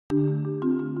This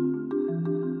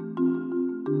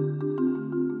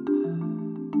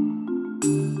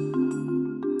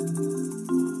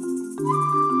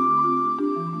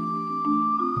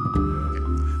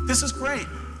is great.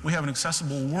 We have an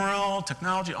accessible world,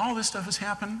 technology, all this stuff has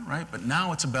happened, right? But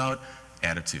now it's about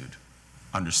attitude,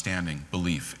 understanding,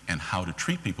 belief, and how to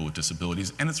treat people with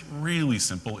disabilities. And it's really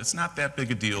simple. It's not that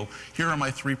big a deal. Here are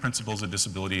my 3 principles of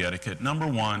disability etiquette. Number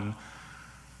 1,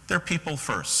 they're people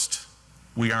first.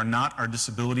 We are not our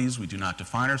disabilities. We do not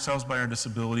define ourselves by our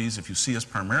disabilities. If you see us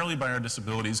primarily by our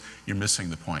disabilities, you're missing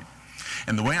the point.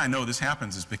 And the way I know this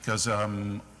happens is because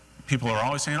people are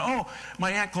always saying, oh,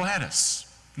 my Aunt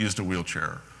Gladys used a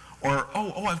wheelchair. Or,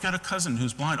 oh, I've got a cousin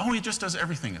who's blind. Oh, he just does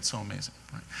everything. It's so amazing.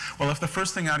 Right? Well, if the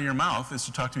first thing out of your mouth is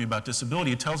to talk to me about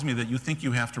disability, it tells me that you think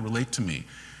you have to relate to me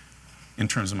in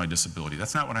terms of my disability.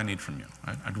 That's not what I need from you.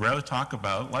 Right? I'd rather talk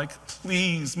about, like,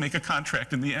 please make a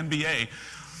contract in the NBA.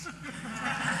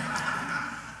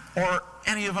 Or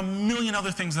any of a million other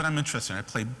things that I'm interested in. I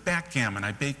play backgammon.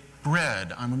 I bake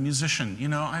bread. I'm a musician. You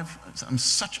know,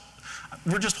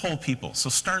 we're just whole people.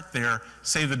 So start there.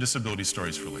 Save the disability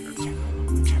stories for later.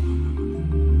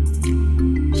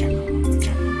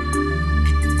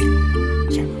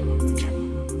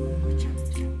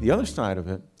 The other side of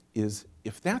it is,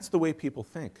 if that's the way people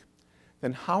think,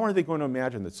 then how are they going to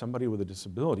imagine that somebody with a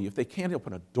disability, if they can't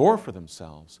open a door for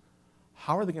themselves,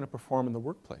 how are they going to perform in the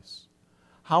workplace?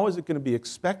 How is it going to be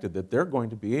expected that they're going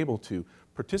to be able to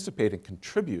participate and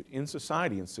contribute in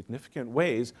society in significant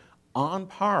ways on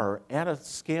par at a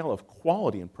scale of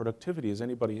quality and productivity as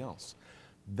anybody else?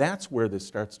 That's where this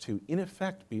starts to, in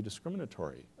effect, be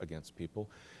discriminatory against people.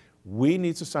 We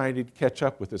need society to catch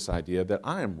up with this idea that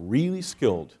I am really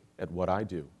skilled at what I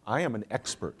do. I am an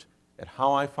expert at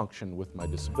how I function with my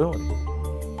disability.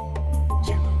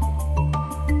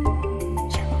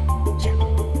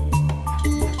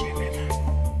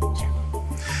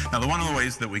 Now, one of the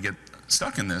ways that we get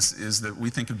stuck in this is that we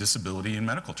think of disability in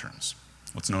medical terms,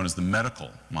 what's known as the medical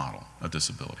model of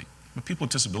disability. But people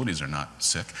with disabilities are not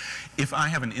sick. If I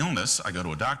have an illness, I go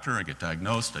to a doctor, I get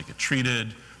diagnosed, I get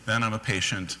treated, then I'm a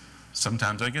patient.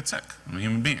 Sometimes I get sick. I'm a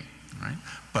human being, right?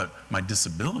 But my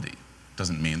disability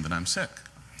doesn't mean that I'm sick.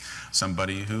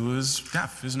 Somebody who is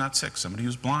deaf is not sick. Somebody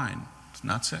who's blind is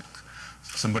not sick.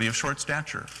 Somebody of short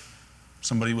stature,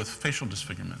 somebody with facial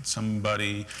disfigurement,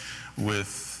 somebody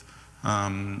with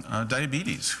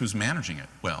diabetes who's managing it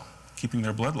well, keeping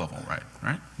their blood level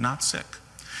right? Not sick.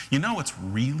 You know what's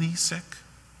really sick?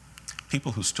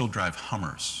 People who still drive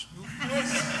Hummers.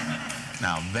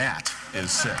 Now that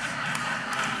is sick.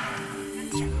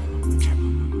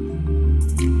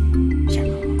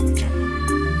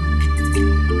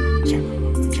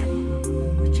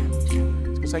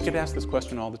 Because I get asked this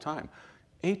question all the time.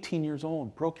 18 years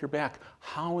old, broke your back.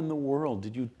 How in the world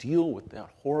did you deal with that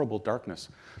horrible darkness?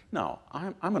 No,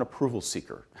 I'm an approval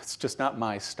seeker. It's just not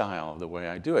my style, the way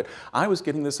I do it. I was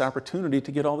getting this opportunity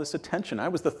to get all this attention. I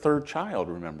was the 3rd child,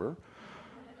 remember?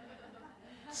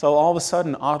 So all of a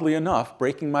sudden, oddly enough,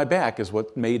 breaking my back is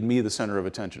what made me the center of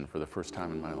attention for the first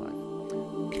time in my life.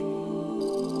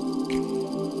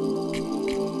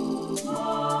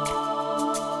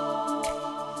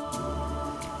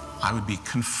 I would be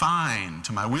confined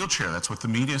to my wheelchair. That's what the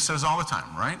media says all the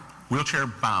time, right? Wheelchair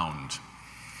bound.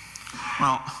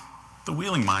 Well, the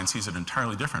wheeling mind sees it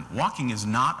entirely different. Walking is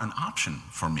not an option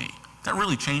for me. That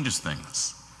really changes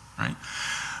things, right?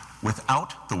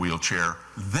 Without the wheelchair,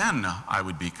 then I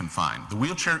would be confined. The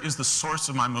wheelchair is the source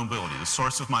of my mobility, the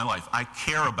source of my life. I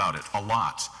care about it a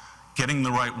lot. Getting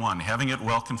the right one, having it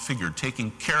well configured,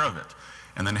 taking care of it,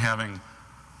 and then having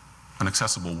an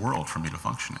accessible world for me to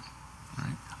function in,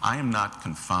 right? I am not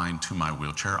confined to my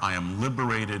wheelchair. I am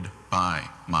liberated by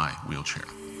my wheelchair.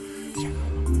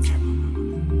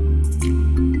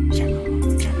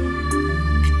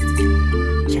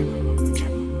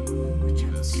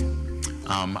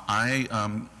 I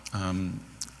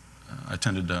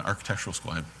attended architectural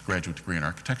school. I have a graduate degree in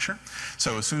architecture.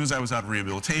 So as soon as I was out of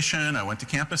rehabilitation, I went to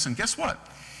campus, and guess what?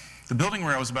 The building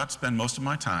where I was about to spend most of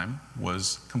my time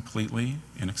was completely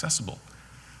inaccessible.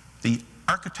 The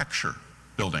architecture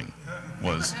building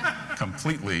was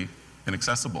completely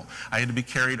inaccessible. I had to be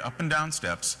carried up and down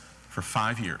steps for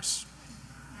 5 years,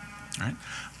 right?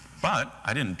 But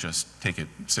I didn't just take it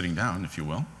sitting down, if you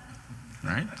will,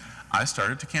 right? I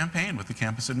started to campaign with the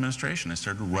campus administration. I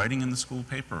started writing in the school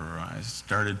paper. I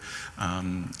started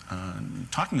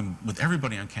talking with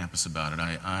everybody on campus about it.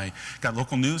 I got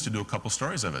local news to do a couple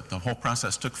stories of it. The whole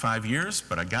process took 5 years,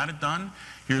 but I got it done.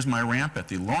 Here's my ramp at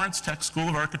the Lawrence Tech School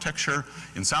of Architecture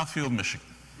in Southfield, Michigan.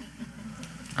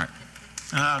 All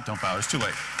right. Don't bother, it's too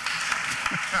late.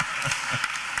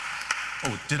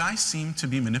 Oh, did I seem to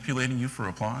be manipulating you for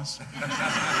applause?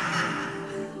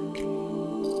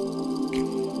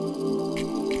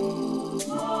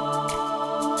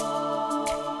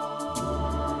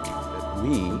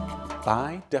 We,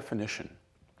 by definition,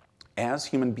 as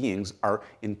human beings, are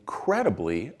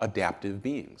incredibly adaptive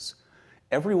beings.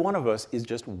 Every one of us is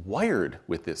just wired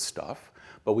with this stuff,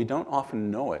 but we don't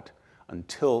often know it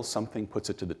until something puts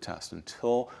it to the test,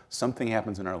 until something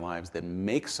happens in our lives that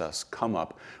makes us come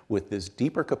up with this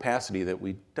deeper capacity that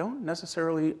we don't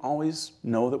necessarily always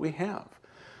know that we have.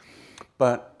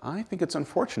 But I think it's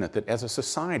unfortunate that as a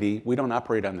society, we don't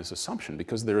operate on this assumption,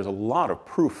 because there is a lot of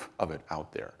proof of it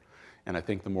out there. And I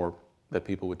think the more that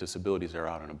people with disabilities are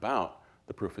out and about,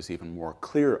 the proof is even more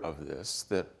clear of this,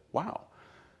 that, wow,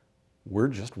 we're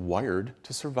just wired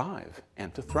to survive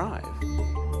and to thrive.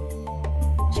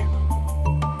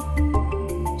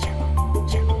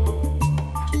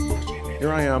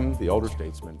 Here I am, the elder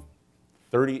statesman,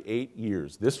 38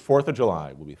 years. This 4th of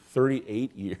July will be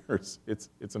 38 years.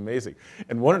 It's amazing.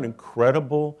 And what an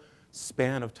incredible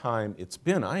span of time it's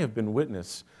been. I have been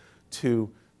witness to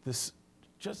this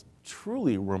just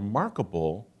truly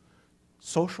remarkable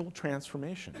social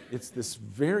transformation. It's this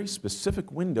very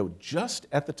specific window just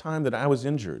at the time that I was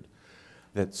injured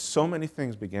that so many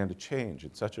things began to change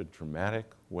in such a dramatic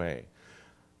way.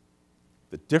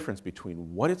 The difference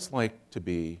between what it's like to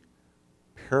be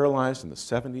paralyzed in the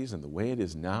 70s and the way it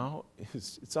is now,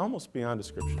 it's almost beyond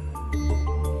description.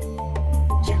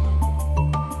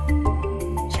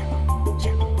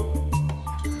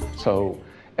 So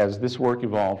as this work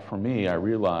evolved for me, I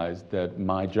realized that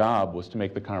my job was to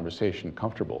make the conversation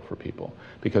comfortable for people,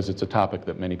 because it's a topic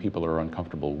that many people are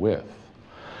uncomfortable with.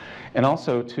 And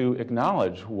also to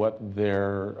acknowledge what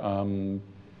their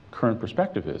current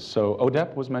perspective is. So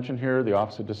ODEP was mentioned here, the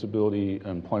Office of Disability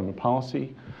Employment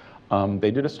Policy.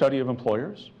 They did a study of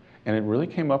employers, and it really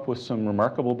came up with some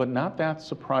remarkable but not that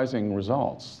surprising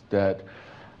results, that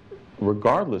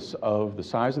regardless of the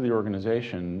size of the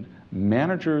organization,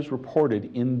 managers reported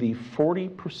in the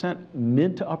 40%,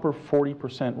 mid to upper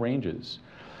 40% ranges,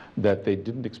 that they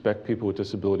didn't expect people with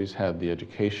disabilities had the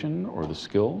education or the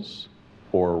skills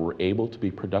or were able to be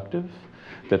productive,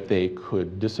 that they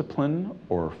could discipline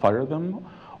or fire them,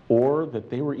 or that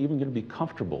they were even going to be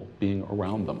comfortable being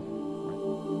around them.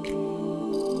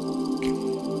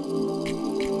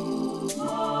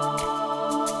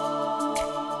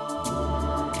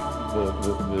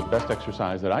 The best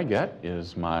exercise that I get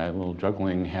is my little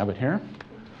juggling habit here.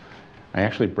 I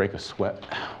actually break a sweat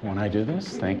when I do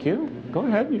this. Thank you. Go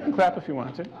ahead, you can clap if you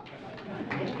want to.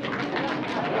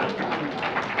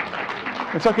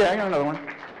 It's okay, I got another one.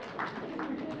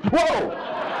 Whoa!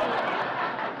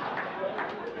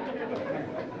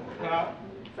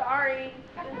 Sorry.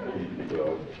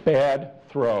 Bad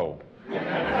throw.